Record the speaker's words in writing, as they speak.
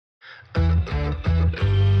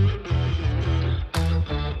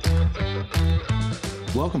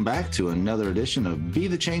Welcome back to another edition of Be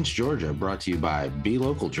the Change Georgia, brought to you by Be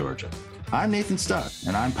Local Georgia. I'm Nathan Stuck,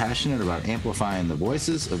 and I'm passionate about amplifying the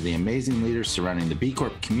voices of the amazing leaders surrounding the B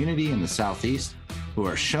Corp community in the Southeast who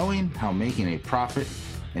are showing how making a profit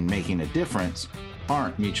and making a difference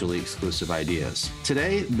aren't mutually exclusive ideas.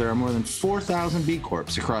 Today, there are more than 4,000 B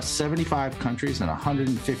Corps across 75 countries and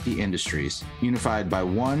 150 industries, unified by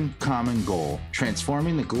one common goal: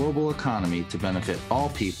 transforming the global economy to benefit all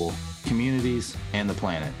people, communities, and the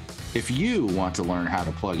planet. If you want to learn how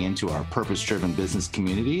to plug into our purpose-driven business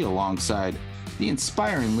community alongside the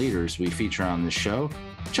inspiring leaders we feature on this show,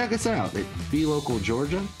 check us out at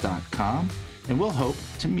belocalgeorgia.com, and we'll hope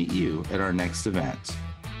to meet you at our next event.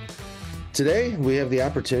 Today, we have the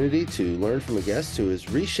opportunity to learn from a guest who is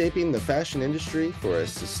reshaping the fashion industry for a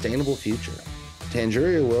sustainable future.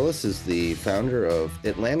 Tanjuria Willis is the founder of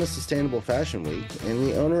Atlanta Sustainable Fashion Week and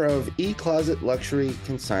the owner of E-Closet Luxury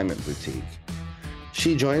Consignment Boutique.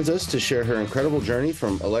 She joins us to share her incredible journey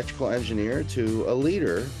from electrical engineer to a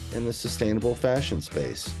leader in the sustainable fashion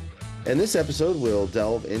space. In this episode, we'll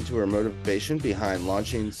delve into her motivation behind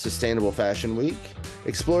launching Sustainable Fashion Week,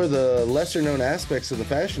 explore the lesser-known aspects of the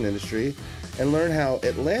fashion industry, and learn how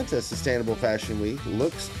Atlanta Sustainable Fashion Week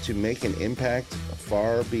looks to make an impact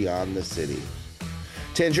far beyond the city.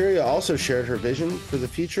 Tanjuria also shared her vision for the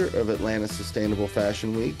future of Atlanta Sustainable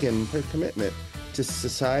Fashion Week and her commitment to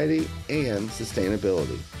society and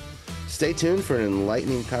sustainability. Stay tuned for an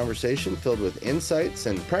enlightening conversation filled with insights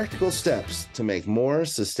and practical steps to make more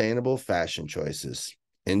sustainable fashion choices.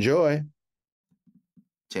 Enjoy.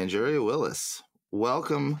 Tanjuria Willis,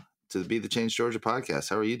 welcome to the Be the Change Georgia podcast.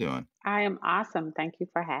 How are you doing? I am awesome. Thank you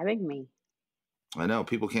for having me. I know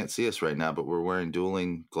people can't see us right now, but we're wearing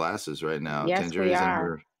dueling glasses right now. Yes, Tanjuria's we in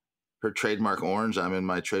are. her trademark orange. I'm in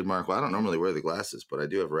my trademark. Well, I don't normally wear the glasses, but I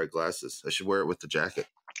do have red glasses. I should wear it with the jacket.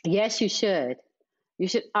 Yes, you should. You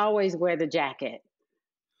should always wear the jacket.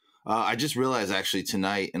 I just realized actually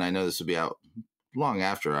tonight, and I know this will be out long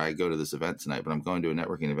after I go to this event tonight, but I'm going to a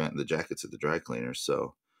networking event and the jacket's at the dry cleaners.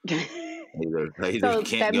 So I either So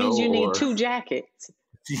can't that go means you need or two jackets.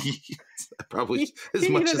 I probably, as You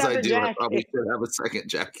much need as I another do, I jacket. probably should have a second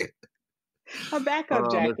jacket. A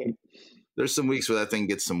backup jacket. There's some weeks where that thing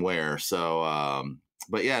gets some wear. So,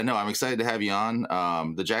 but yeah, no, I'm excited to have you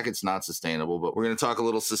on. The jacket's not sustainable, but we're going to talk a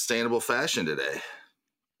little sustainable fashion today.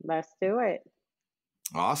 Let's do it.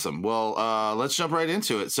 Awesome. Well, let's jump right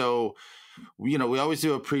into it. So, we always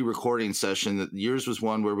do a pre-recording session. Yours was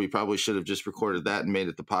one where we probably should have just recorded that and made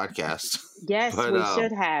it the podcast. Yes, But, we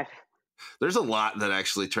should have. There's a lot that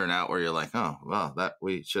actually turn out where you're like, oh, well, that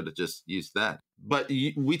we should have just used that. But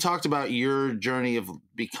we talked about your journey of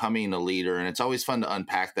becoming a leader, and it's always fun to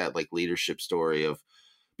unpack that like leadership story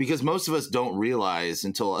because most of us don't realize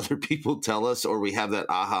until other people tell us, or we have that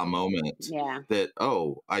aha moment that,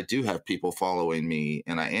 oh, I do have people following me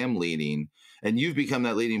and I am leading. And you've become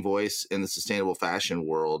that leading voice in the sustainable fashion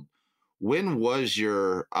world. When was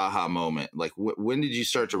your aha moment? Like, when did you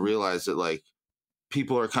start to realize that, like,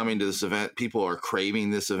 people are coming to this event, people are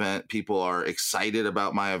craving this event, people are excited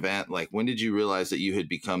about my event? Like, when did you realize that you had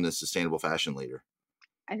become the sustainable fashion leader?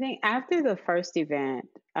 I think after the first event,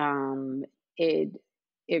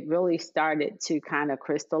 it really started to kind of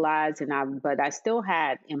crystallize, but I still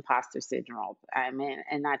had imposter syndrome. I mean,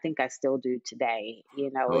 and I think I still do today.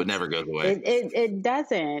 It never goes away. It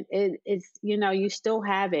doesn't. It's you still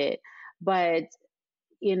have it, but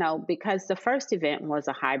because the first event was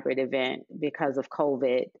a hybrid event because of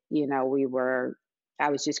COVID. I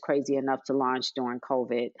was just crazy enough to launch during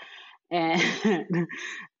COVID, and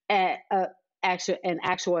at an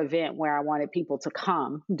actual event where I wanted people to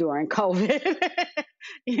come during COVID.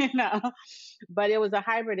 But it was a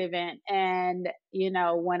hybrid event. And,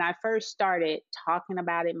 when I first started talking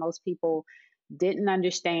about it, most people didn't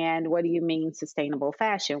understand, what do you mean sustainable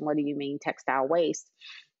fashion? What do you mean textile waste?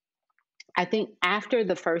 I think after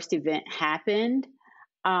the first event happened,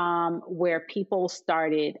 where people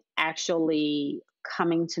started actually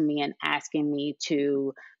coming to me and asking me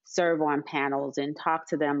to serve on panels and talk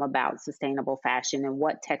to them about sustainable fashion and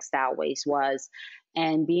what textile waste was,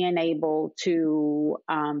 and being able to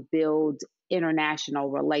build international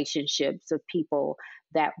relationships of people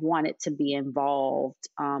that wanted to be involved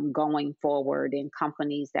going forward, and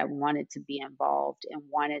companies that wanted to be involved and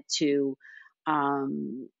wanted to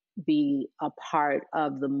be a part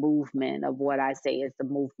of the movement of what I say is the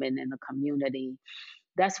movement in the community.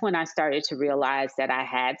 That's when I started to realize that I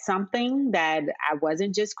had something, that I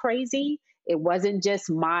wasn't just crazy. It wasn't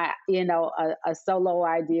just my, a solo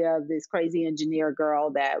idea of this crazy engineer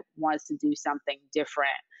girl that wants to do something different.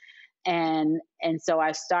 And so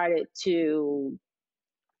I started to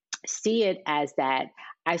see it as that.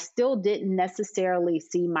 I still didn't necessarily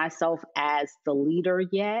see myself as the leader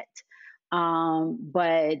yet.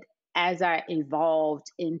 But as I evolved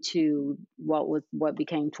into what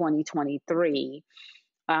became 2023,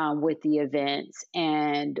 with the events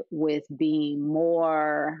and with being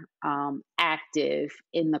more active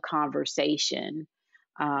in the conversation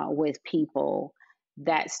with people,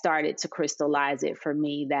 that started to crystallize it for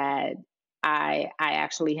me that I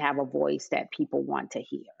actually have a voice that people want to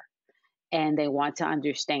hear, and they want to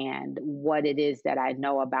understand what it is that I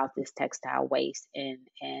know about this textile waste, and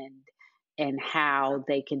how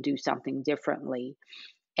they can do something differently.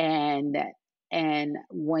 And and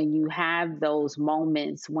when you have those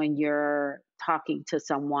moments when you're talking to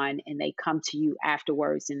someone and they come to you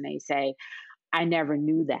afterwards and they say, I never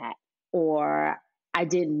knew that, or I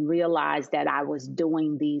didn't realize that I was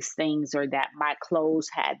doing these things, or that my clothes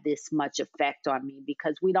had this much effect on me,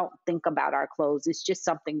 because we don't think about our clothes. It's just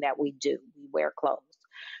something that we do. We wear clothes,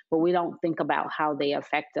 but we don't think about how they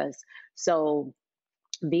affect us. So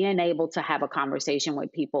being able to have a conversation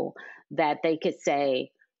with people that they could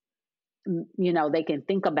say, they can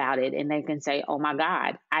think about it and they can say, oh my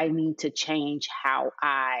God, I need to change how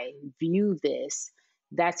I view this.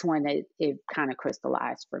 That's when it kind of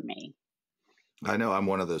crystallized for me. I know I'm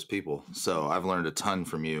one of those people. So I've learned a ton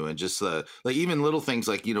from you, and just like even little things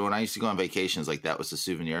like, when I used to go on vacations, like that was the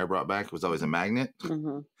souvenir I brought back. It was always a magnet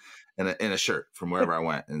and a shirt from wherever I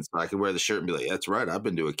went. And so I could wear the shirt and be like, that's right, I've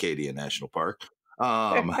been to Acadia National Park.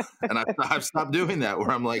 And I've stopped doing that,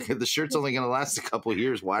 where I'm like, the shirt's only going to last a couple of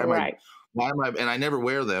years. Right. Why am I, and I never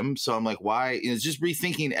wear them. So I'm like, why? It's just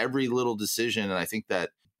rethinking every little decision. And I think that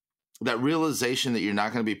realization that you're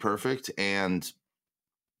not going to be perfect, and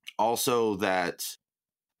also that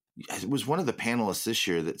it was one of the panelists this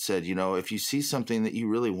year that said, if you see something that you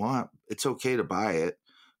really want, it's okay to buy it,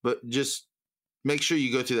 but just make sure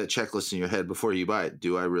you go through that checklist in your head before you buy it.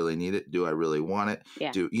 Do I really need it? Do I really want it?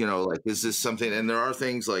 Yeah. Is this something? And there are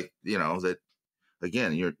things like, that,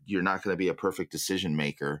 again, you're not going to be a perfect decision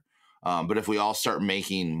maker. But if we all start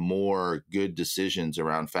making more good decisions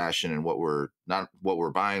around fashion and what we're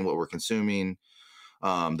buying, what we're consuming,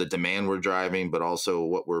 the demand we're driving, but also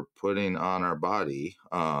what we're putting on our body,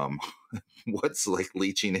 what's like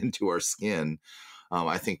leaching into our skin,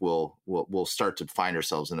 I think we'll start to find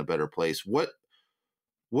ourselves in a better place. What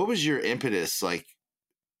was your impetus? Like,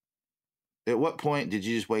 at what point did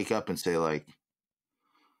you just wake up and say, like,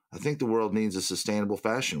 I think the world needs a sustainable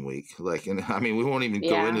fashion week? Like, and I mean, we won't even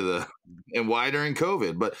go into and why during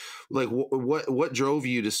COVID, but like, what drove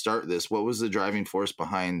you to start this? What was the driving force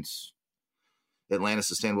behind Atlanta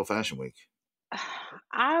Sustainable Fashion Week?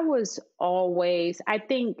 I was always, I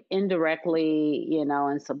think indirectly, and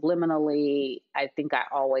subliminally, I think I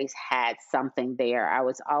always had something there. I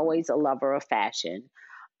was always a lover of fashion.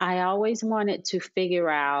 I always wanted to figure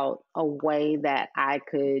out a way that I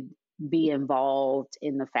could be involved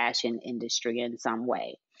in the fashion industry in some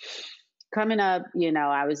way. Coming up,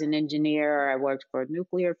 I was an engineer. I worked for a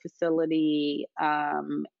nuclear facility.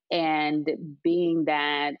 And being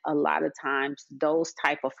that a lot of times those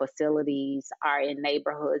type of facilities are in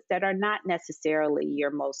neighborhoods that are not necessarily your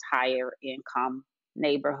most higher income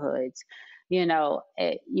neighborhoods, leaving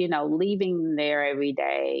there every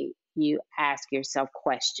day, you ask yourself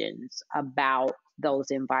questions about those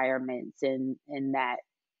environments and that,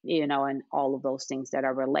 and all of those things that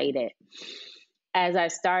are related. As I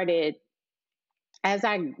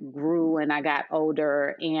grew and I got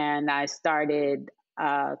older and I started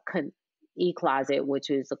E-Closet, which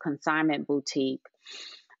is a consignment boutique,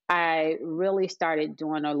 I really started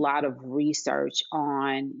doing a lot of research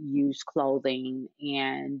on used clothing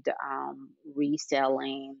and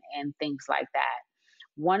reselling and things like that.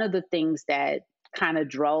 One of the things that kind of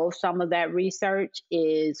drove some of that research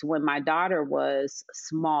is when my daughter was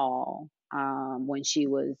small, when she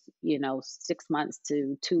was, 6 months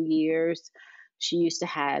to 2 years, she used to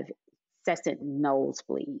have incessant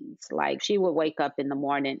nosebleeds. Like, she would wake up in the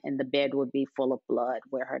morning and the bed would be full of blood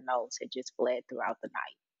where her nose had just bled throughout the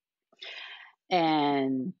night.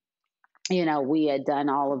 And, we had done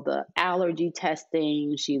all of the allergy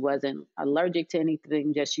testing. She wasn't allergic to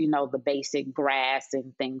anything, just, the basic grass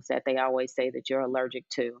and things that they always say that you're allergic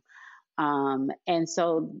to. And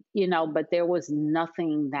so, but there was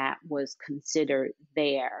nothing that was considered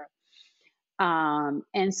there.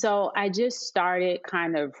 And so I just started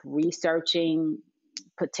kind of researching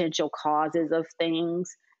potential causes of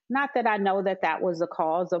things. Not that I know that that was the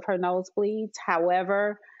cause of her nosebleeds.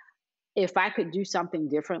 However, if I could do something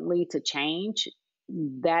differently to change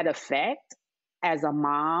that effect as a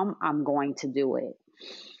mom, I'm going to do it.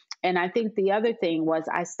 And I think the other thing was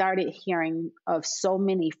I started hearing of so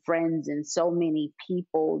many friends and so many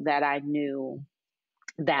people that I knew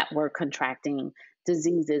that were contracting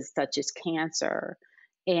diseases such as cancer.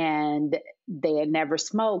 And they had never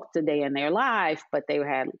smoked a day in their life, but they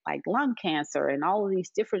had like lung cancer and all of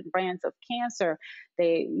these different brands of cancer.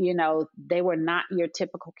 They were not your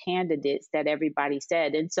typical candidates that everybody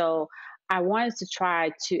said. And so I wanted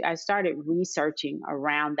to I started researching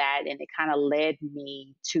around that, and it kind of led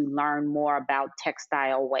me to learn more about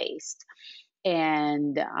textile waste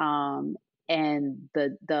and the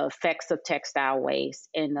effects of textile waste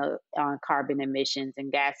and the on carbon emissions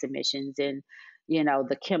and gas emissions, and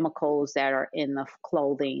the chemicals that are in the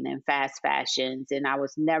clothing and fast fashions. And I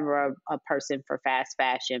was never a person for fast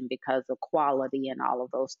fashion because of quality and all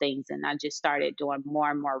of those things, and I just started doing more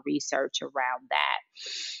and more research around that.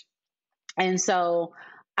 And so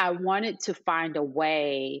I wanted to find a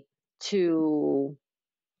way to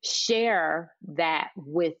share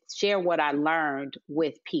what I learned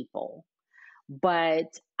with people.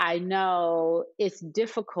 But I know it's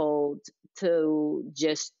difficult to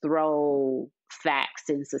just throw facts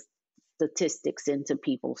and statistics into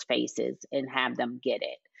people's faces and have them get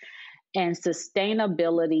it. And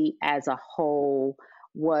sustainability as a whole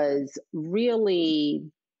was really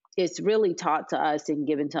it's really taught to us and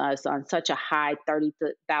given to us on such a high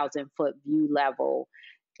 30,000 foot view level.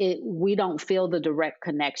 We don't feel the direct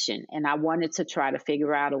connection. And I wanted to try to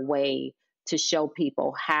figure out a way to show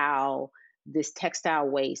people how this textile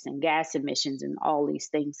waste and gas emissions and all these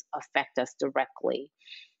things affect us directly.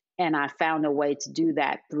 And I found a way to do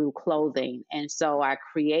that through clothing. And so I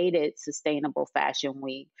created Sustainable Fashion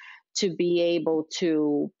Week to be able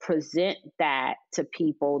to present that to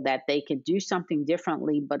people, that they can do something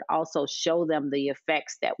differently, but also show them the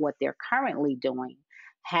effects that what they're currently doing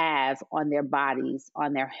have on their bodies,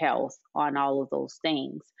 on their health, on all of those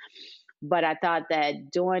things. But I thought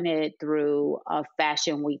that doing it through a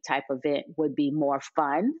Fashion Week type event would be more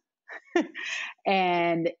fun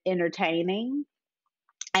and entertaining.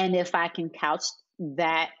 And if I can couch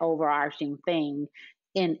that overarching thing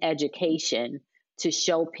in education, to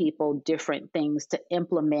show people different things to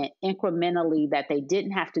implement incrementally, that they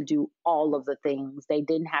didn't have to do all of the things. They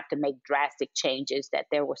didn't have to make drastic changes, that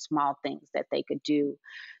there were small things that they could do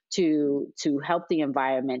to help the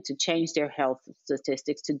environment, to change their health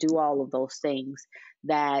statistics, to do all of those things,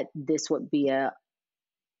 that this would be a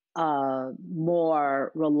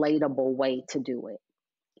more relatable way to do it.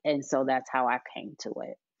 And so that's how I came to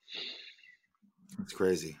it. It's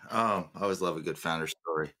crazy. I always love a good founder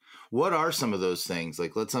story. What are some of those things?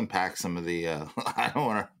 Like, let's unpack some of the, I don't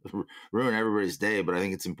want to ruin everybody's day, but I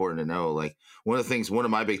think it's important to know, like, one of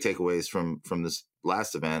my big takeaways from this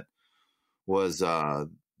last event was that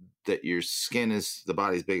your skin is the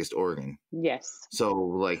body's biggest organ. Yes. So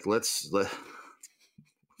like, without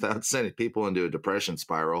sending people into a depression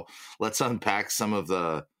spiral, let's unpack some of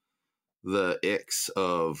the icks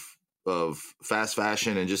of fast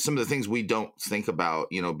fashion and just some of the things we don't think about,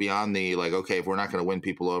 beyond the, like, okay, if we're not going to win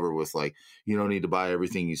people over with, like, you don't need to buy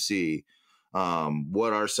everything you see.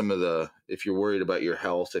 What are some of if you're worried about your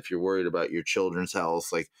health, if you're worried about your children's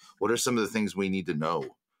health, like, what are some of the things we need to know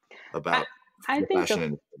about I think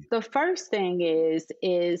the first thing is,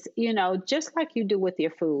 just like you do with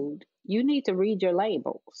your food, you need to read your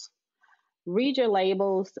labels. Read your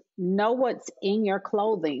labels, know what's in your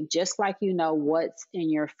clothing, just like you know what's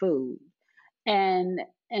in your food. And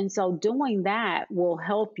so doing that will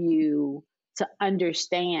help you to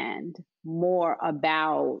understand more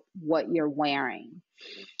about what you're wearing.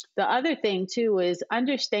 The other thing too is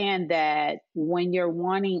understand that when you're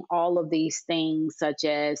wanting all of these things, such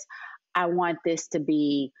as, I want this to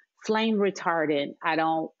be flame retardant, I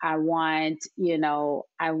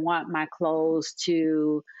want my clothes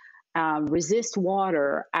to resist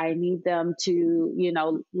water. I need them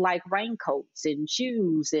to, like raincoats and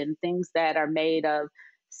shoes and things that are made of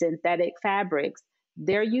synthetic fabrics.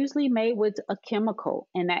 They're usually made with a chemical,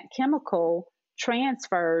 and that chemical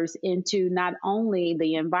transfers into not only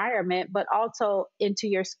the environment, but also into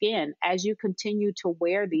your skin as you continue to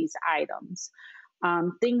wear these items.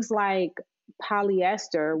 Things like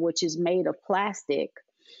polyester, which is made of plastic,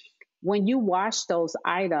 when you wash those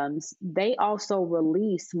items, they also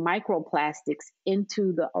release microplastics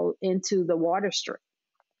into the water stream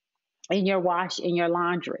in your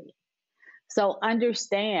laundry. So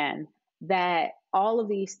understand that all of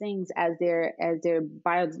these things, as they're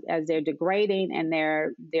degrading and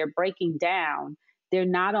they're breaking down, they're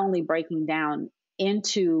not only breaking down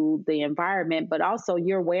into the environment, but also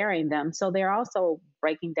you're wearing them, so they're also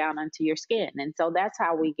breaking down onto your skin. And so that's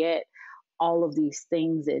how we get all of these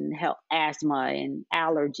things and help asthma and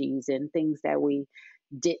allergies and things that we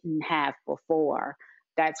didn't have before.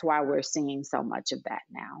 That's why we're seeing so much of that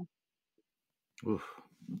now. Oof.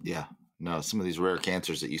 Yeah. No, some of these rare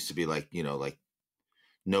cancers that used to be like, like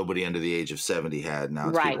nobody under the age of 70 had. Now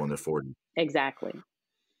it's Right. people in their 40s. Exactly.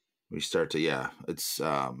 We start to, it's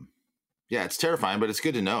terrifying, but it's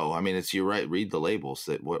good to know. I mean, you're right. Read the labels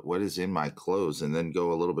that what is in my clothes, and then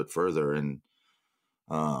go a little bit further. And,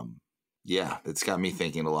 it's got me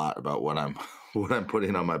thinking a lot about what I'm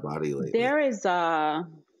putting on my body lately. There is a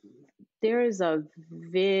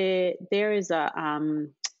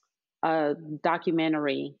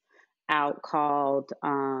documentary out called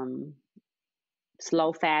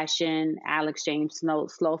Slow Fashion, Alex James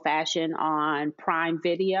Slow Fashion on Prime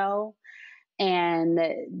Video. And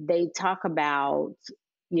they talk about,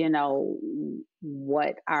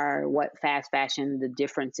 what fast fashion, the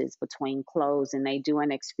differences between clothes. And they do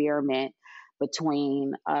an experiment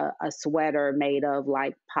between a sweater made of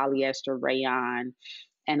like polyester rayon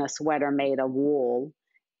and a sweater made of wool.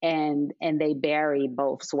 And they bury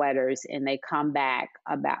both sweaters, and they come back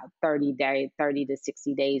about 30 to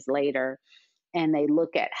 60 days later, and they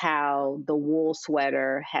look at how the wool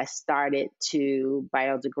sweater has started to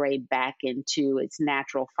biodegrade back into its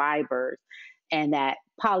natural fibers, and that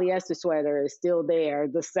polyester sweater is still there,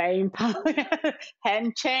 the same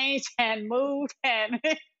hadn't changed, hadn't moved, and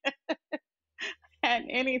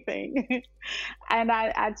anything. And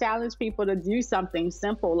I challenge people to do something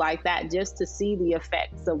simple like that, just to see the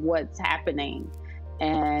effects of what's happening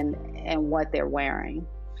and what they're wearing.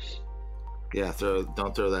 Yeah,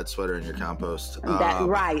 don't throw that sweater in your compost.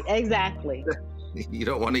 Right, exactly. You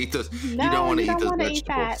don't want to eat those. No, you don't want to eat those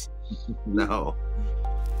vegetables. Eat no.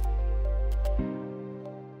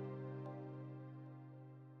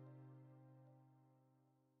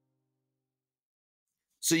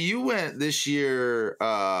 So you went this year.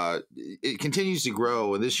 It continues to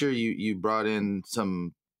grow, and this year you brought in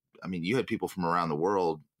some. I mean, you had people from around the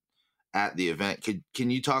world at the event. Can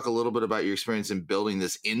you talk a little bit about your experience in building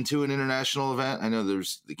this into an international event? I know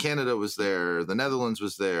Canada was there, the Netherlands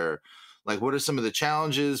was there. Like, what are some of the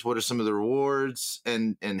challenges? What are some of the rewards?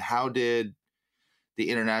 And how did the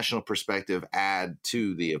international perspective add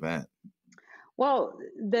to the event? Well,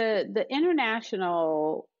 the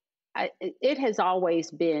international, it has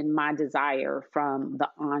always been my desire from the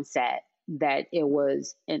onset that it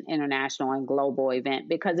was an international and global event,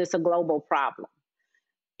 because it's a global problem.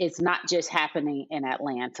 It's not just happening in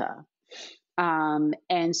Atlanta.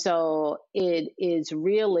 And so it is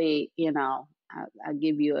really, I'll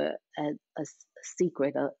give you a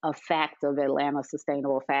secret, a fact of Atlanta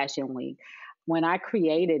Sustainable Fashion Week. When I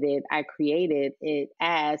created it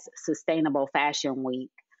as Sustainable Fashion Week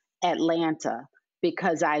Atlanta,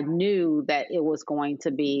 because I knew that it was going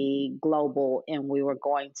to be global and we were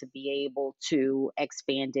going to be able to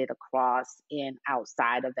expand it across and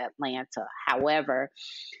outside of Atlanta. However,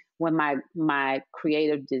 when my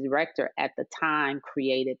creative director at the time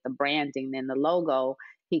created the branding and the logo,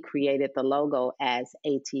 he created the logo as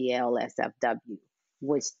ATLSFW,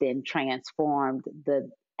 which then transformed the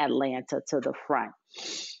Atlanta to the front.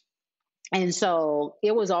 And so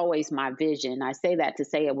it was always my vision. I say that to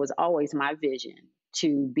say it was always my vision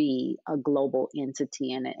to be a global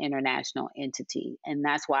entity and an international entity. And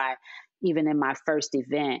that's why even in my first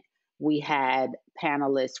event, we had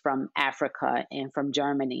panelists from Africa and from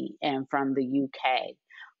Germany and from the UK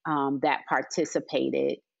that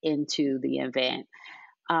participated into the event.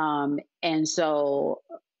 And so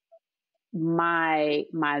my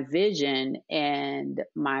vision and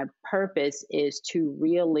my purpose is to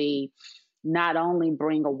really not only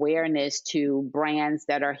bring awareness to brands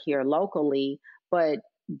that are here locally, but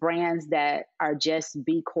brands that are just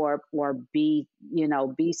B Corp or B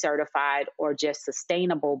certified, or just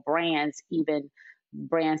sustainable brands, even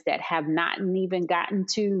brands that have not even gotten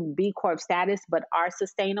to B Corp status, but are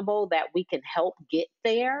sustainable, that we can help get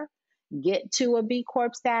there, get to a B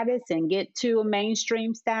Corp status and get to a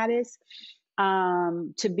mainstream status,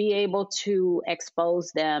 to be able to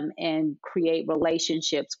expose them and create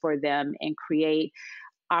relationships for them and create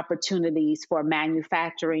opportunities for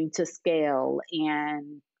manufacturing to scale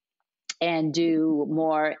and do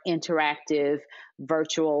more interactive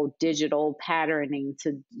virtual digital patterning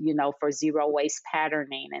for zero waste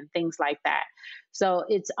patterning and things like that. So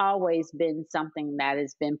it's always been something that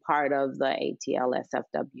has been part of the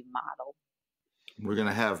ATLSFW model. We're going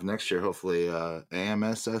to have next year, hopefully,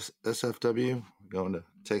 AMSSFW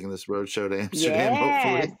taking this roadshow to Amsterdam. Yes,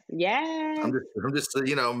 hopefully. Yeah. I'm just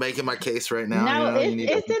making my case right now. No, it's in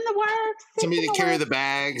the works. Somebody to carry the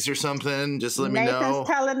bags or something. Just let me know. Nathan's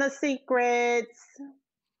telling the secrets.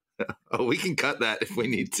 Oh, we can cut that if we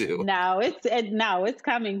need to. No, it's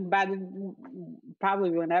coming by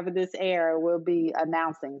probably whenever this air we'll be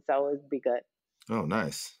announcing, so it'll be good. Oh,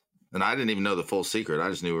 nice. And I didn't even know the full secret. I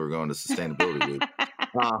just knew we were going to Sustainability Week.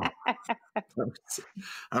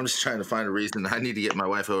 I'm just trying to find a reason. I need to get my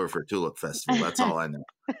wife over for a tulip festival. That's all I know.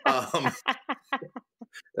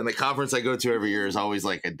 And the conference I go to every year is always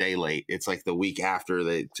like a day late. It's like the week after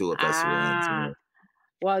the tulip festival ends.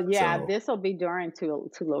 Well, yeah, this will be during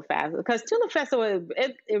Tulip Festival, because Tulip Festival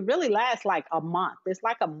it really lasts like a month. It's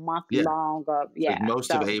like a month long. Like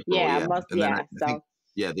most of April. Yeah, I think,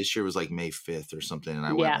 this year was like May 5th or something, and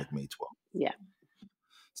I went like May 12th. Yeah.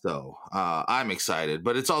 So I'm excited,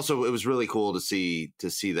 but it was really cool to see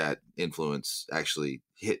that influence actually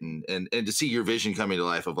hitting and to see your vision coming to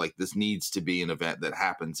life of like, this needs to be an event that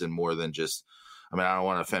happens in more than just, I mean, I don't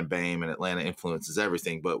want to offend BAME, and Atlanta influences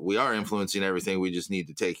everything, but we are influencing everything. We just need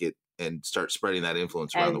to take it and start spreading that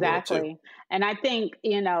influence around the world too. And I think,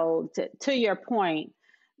 to your point,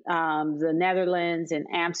 the Netherlands and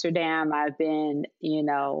Amsterdam, I've been,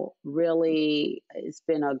 really, it's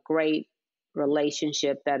been a great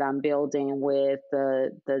relationship that I'm building with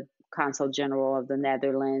the Consul General of the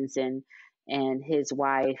Netherlands and his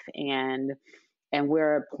wife, and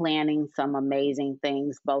we're planning some amazing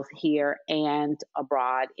things both here and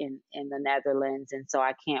abroad in the Netherlands. And so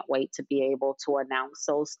I can't wait to be able to announce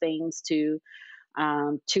those things to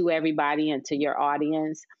everybody and to your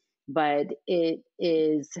audience. But it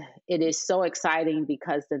is so exciting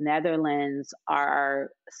because the Netherlands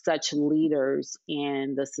are such leaders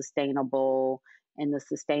in the sustainable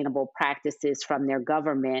practices, from their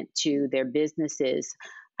government to their businesses.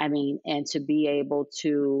 I mean, and to be able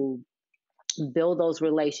to build those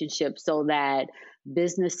relationships so that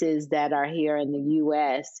businesses that are here in the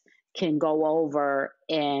U.S. can go over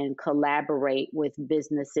and collaborate with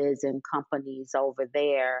businesses and companies over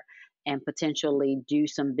there and potentially do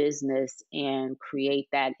some business and create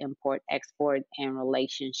that import, export, and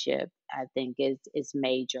relationship, I think is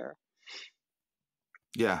major.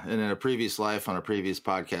 Yeah. And in a previous life, on a previous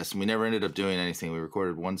podcast, and we never ended up doing anything. We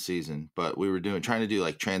recorded one season, but we were trying to do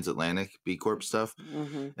like transatlantic B Corp stuff.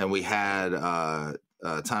 Mm-hmm. And we had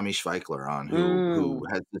Tommy Schweikler on, who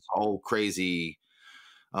has this whole crazy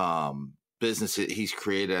business that he's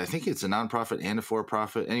created. I think it's a nonprofit and a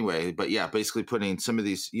for-profit anyway, but yeah, basically putting some of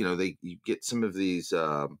these, you get some of these,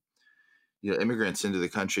 immigrants into the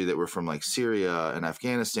country that were from like Syria and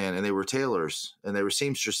Afghanistan, and they were tailors and they were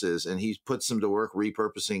seamstresses, and he puts them to work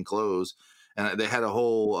repurposing clothes. And they had a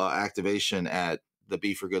whole activation at the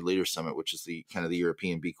Be for Good Leaders Summit, which is the kind of the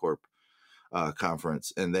European B Corp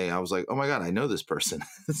conference. And I was like, oh my God, I know this person.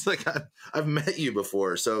 It's like, I've met you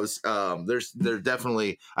before. So there's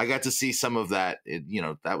definitely, I got to see some of that,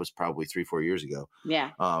 that was probably 3-4 years ago. Yeah.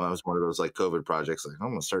 I was one of those like COVID projects, like, I'm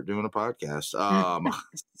going to start doing a podcast.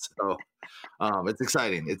 So it's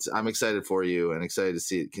exciting. I'm excited for you and excited to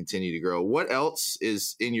see it continue to grow. What else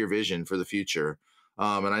is in your vision for the future?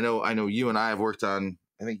 And I know you and I have worked on,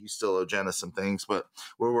 I think you still owe Jenna some things, but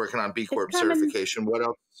we're working on B Corp certification.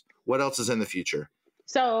 What else is in the future?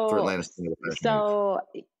 For Atlanta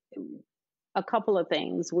a couple of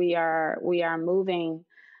things. We are moving.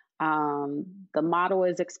 The model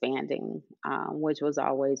is expanding, which was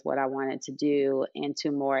always what I wanted to do,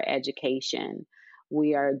 into more education.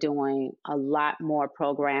 We are doing a lot more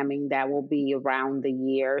programming that will be around the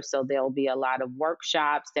year. So there'll be a lot of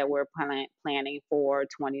workshops that we're planning for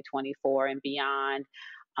 2024 and beyond.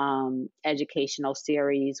 Educational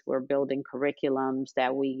series. We're building curriculums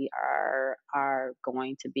that we are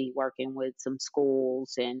going to be working with some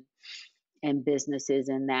schools and businesses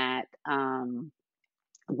in that.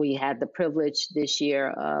 We had the privilege this year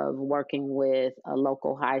of working with a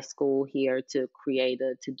local high school here to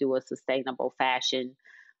do a sustainable fashion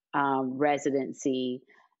residency.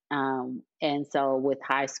 And so with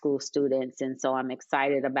high school students. And so I'm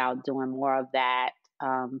excited about doing more of that.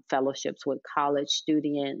 Fellowships with college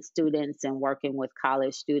students and working with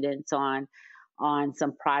college students on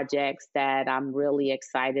some projects that I'm really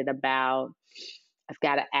excited about. I've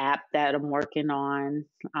got an app that I'm working on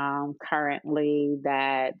currently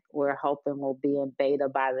that we're hoping will be in beta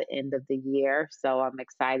by the end of the year. So I'm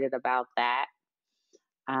excited about that.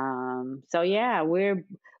 So yeah, we're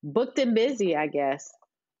booked and busy, I guess.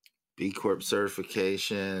 B Corp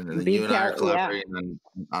certification, and then you and I are collaborating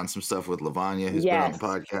on some stuff with Lavanya, who's been on the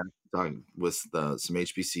podcast, talking with some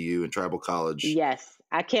HBCU and tribal college. Yes,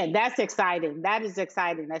 I can. That's exciting. That is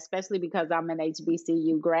exciting, especially because I'm an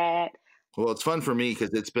HBCU grad. Well, it's fun for me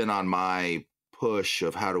because it's been on my push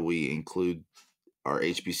of how do we include our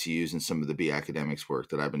HBCUs in some of the B academics work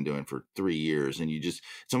that I've been doing for 3 years. And it's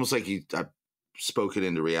almost like spoke it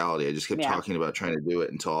into reality. I just kept Yeah. talking about trying to do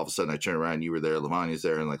it until all of a sudden I turned around, you were there, Lavania's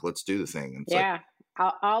there, and like, let's do the thing. And it's like, Yeah.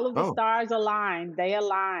 All of the oh, stars aligned. They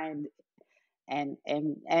aligned. And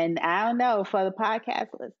I don't know, for the podcast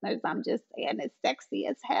listeners, I'm just saying it's sexy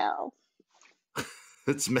as hell.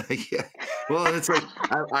 it's yeah. Well, and it's like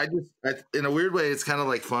in a weird way, it's kind of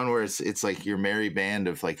like fun where it's like your merry band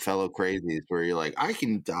of like fellow crazies where you're like, I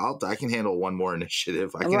can handle one more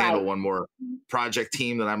initiative, I can handle Right. one more project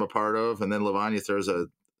team that I'm a part of, and then Lavania throws a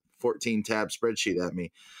 14 tab spreadsheet at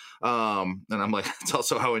me, and I'm like, it's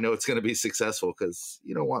also how I know it's going to be successful, because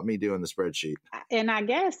you don't want me doing the spreadsheet. And I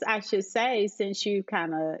guess I should say, since you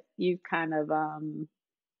kind of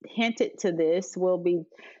hinted to this, we'll be,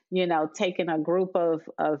 taking a group of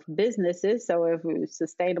businesses. So if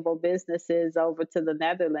sustainable businesses over to the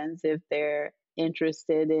Netherlands, if they're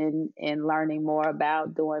interested in learning more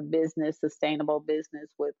about doing sustainable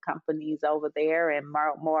business with companies over there, and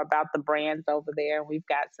more about the brands over there. We've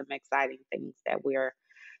got some exciting things that we're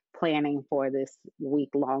planning for this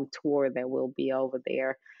week-long tour that will be over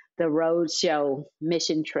there. The roadshow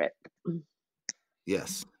mission trip.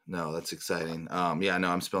 Yes. No, that's exciting. Yeah, no,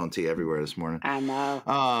 I'm spilling tea everywhere this morning. I know.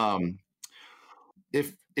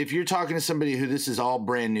 If you're talking to somebody who this is all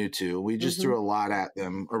brand new to, we just Mhm. threw a lot at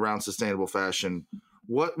them around sustainable fashion.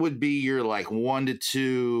 What would be your like 1 to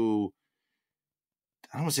 2,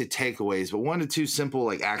 I don't want to say takeaways, but 1 to 2 simple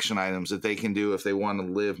like action items that they can do if they want to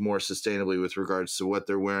live more sustainably with regards to what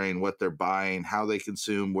they're wearing, what they're buying, how they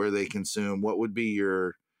consume, where they consume? What would be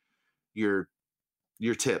your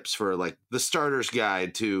tips for like the starter's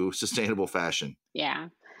guide to sustainable fashion? Yeah.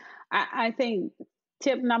 I think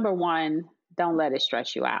tip number one, don't let it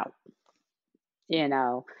stress you out.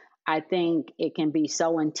 I think it can be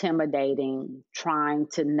so intimidating trying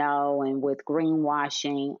to know, and with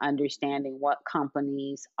greenwashing, understanding what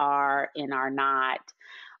companies are and are not.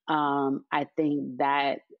 I think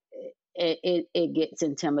that it gets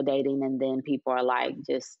intimidating, and then people are like,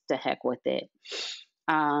 just to heck with it.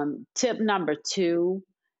 Tip number two,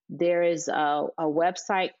 there is a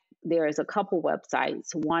website, there is a couple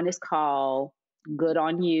websites. One is called Good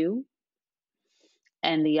on You,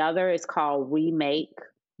 and the other is called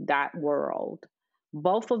remake.world.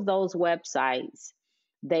 Both of those websites,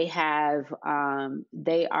 they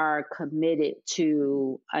are committed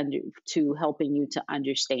to helping you to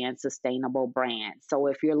understand sustainable brands. So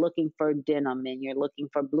if you're looking for denim and you're looking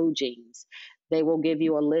for blue jeans, they will give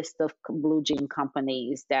you a list of blue jean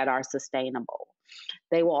companies that are sustainable.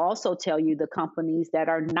 They will also tell you the companies that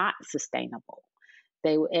are not sustainable.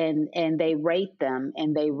 They rate them,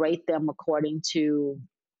 and they rate them according to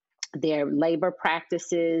their labor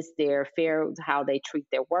practices, how they treat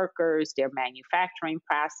their workers, their manufacturing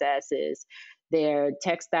processes, their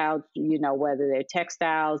textiles, whether they're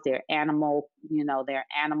textiles, their animal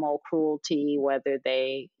cruelty, whether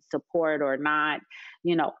they support or not,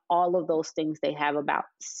 all of those things. They have about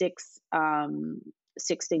six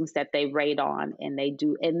things that they rate on, and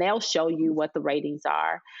they'll show you what the ratings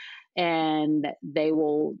are, and they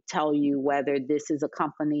will tell you whether this is a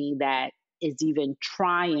company that is even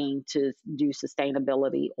trying to do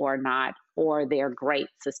sustainability or not, or they're great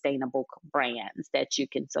sustainable brands that you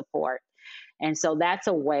can support. And so that's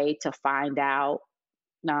a way to find out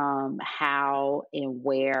how and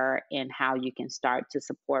where and how you can start to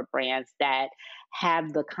support brands that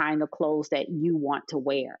have the kind of clothes that you want to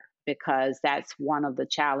wear, because that's one of the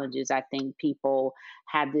challenges. I think people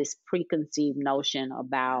have this preconceived notion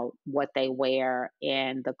about what they wear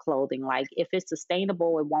and the clothing. Like, if it's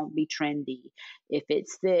sustainable, it won't be trendy. If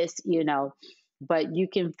it's this, but you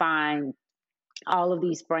can find all of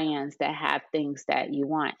these brands that have things that you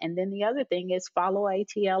want. And then the other thing is follow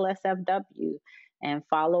ATLSFW and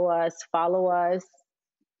follow us,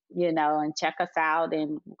 and check us out.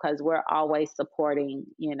 And because we're always supporting,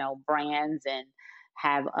 brands, and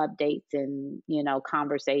have updates and,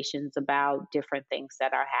 conversations about different things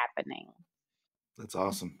that are happening. That's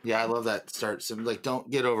awesome. Yeah, I love that. Start some, like, don't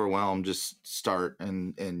get overwhelmed, just start.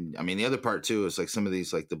 And I mean, the other part too is like some of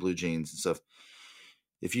these, like the blue jeans and stuff.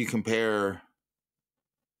 If you compare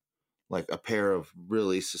like a pair of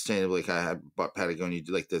really sustainable, like I had bought Patagonia,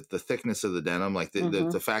 like the thickness of the denim, like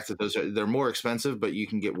the fact that they're more expensive, but you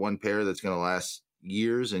can get one pair that's going to last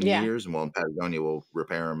years and years. And well, Patagonia will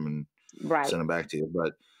repair them and send them back to you.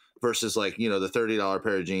 But versus like, the $30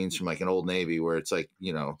 pair of jeans from like an Old Navy, where it's like,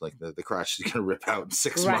 like the crotch is going to rip out in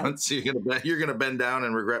 6 months. So you're going to bend down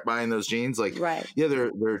and regret buying those jeans. Like, yeah,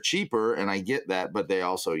 they're cheaper, and I get that, but they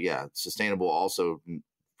also, sustainable also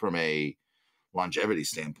from a longevity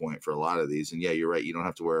standpoint for a lot of these. And yeah, you're right. You don't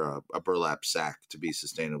have to wear a burlap sack to be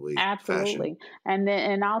sustainably absolutely fashion.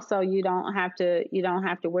 And also you don't have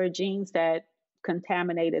to wear jeans that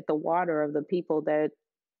contaminated the water of the people that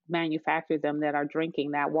manufactured them, that are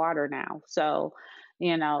drinking that water now. So,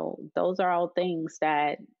 those are all things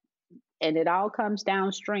that, and it all comes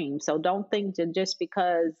downstream. So don't think that just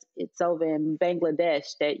because it's over in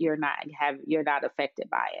Bangladesh that you're not affected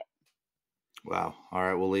by it. Wow. All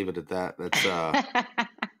right, we'll leave it at that. That's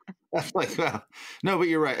that's like, wow. No, but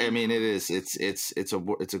you're right. I mean, it's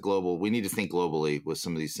a global. We need to think globally with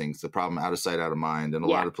some of these things. The problem, out of sight, out of mind, and a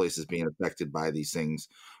lot of places being affected by these things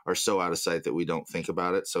are so out of sight that we don't think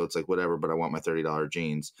about it. So it's like, whatever. But I want my $30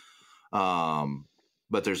 jeans.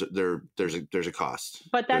 But there's a cost.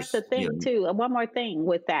 But that's the thing too. And one more thing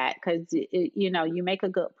with that, because you make a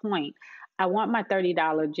good point. I want my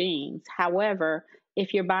 $30 jeans. However,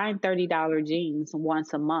 if you're buying $30 jeans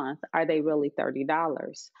once a month, are they really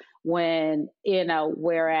 $30? When,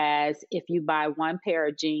 whereas if you buy one pair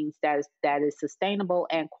of jeans that is sustainable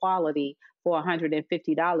and quality for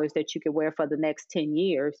 $150 that you can wear for the next 10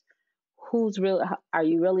 years, where are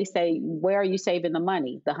you saving the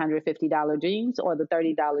money? The $150 jeans or the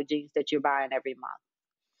 $30 jeans that you're buying every month?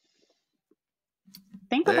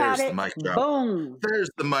 Think about it. Mic drop. Boom. There's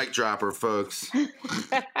the mic dropper, folks.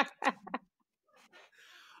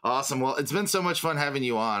 Awesome. Well, it's been so much fun having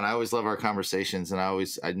you on. I always love our conversations, and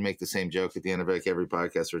I'd make the same joke at the end of every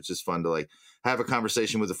podcast, where it's just fun to have a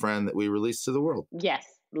conversation with a friend that we release to the world. Yes.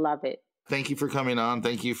 Love it. Thank you for coming on.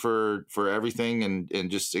 Thank you for everything, and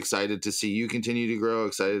just excited to see you continue to grow,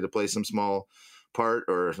 excited to play some small part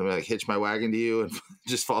or something, like hitch my wagon to you and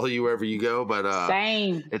just follow you wherever you go. But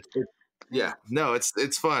same.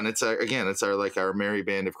 It's fun. It's our merry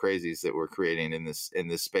band of crazies that we're creating in this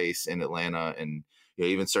space in Atlanta, and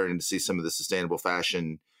even starting to see some of the sustainable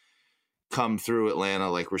fashion come through Atlanta,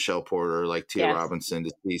 like Rochelle Porter, like Tia Robinson,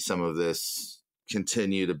 to see some of this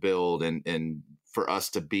continue to build, and for us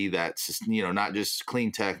to be that, not just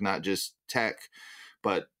clean tech, not just tech,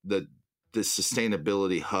 but the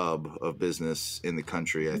sustainability hub of business in the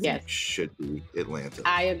country, I think should be Atlanta.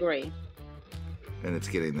 I agree. And it's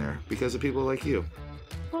getting there because of people like you.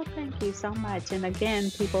 Well, thank you so much. And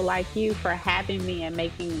again, people like you for having me and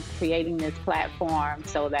creating this platform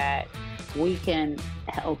so that we can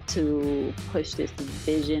help to push this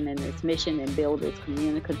vision and this mission and build this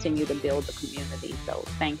community, continue to build the community. So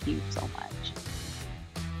thank you so much.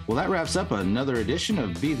 Well, that wraps up another edition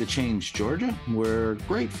of Be the Change Georgia. We're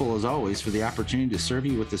grateful, as always, for the opportunity to serve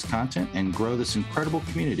you with this content and grow this incredible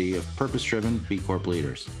community of purpose-driven B Corp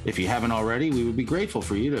leaders. If you haven't already, we would be grateful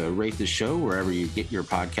for you to rate this show wherever you get your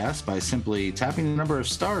podcasts by simply tapping the number of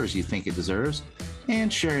stars you think it deserves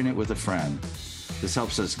and sharing it with a friend. This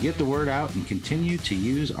helps us get the word out and continue to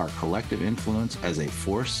use our collective influence as a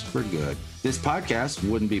force for good. This podcast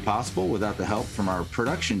wouldn't be possible without the help from our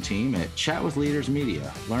production team at Chat with Leaders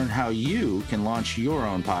Media. Learn how you can launch your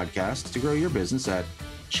own podcast to grow your business at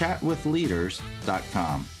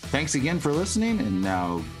chatwithleaders.com. Thanks again for listening, and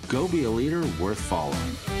now go be a leader worth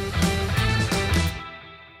following.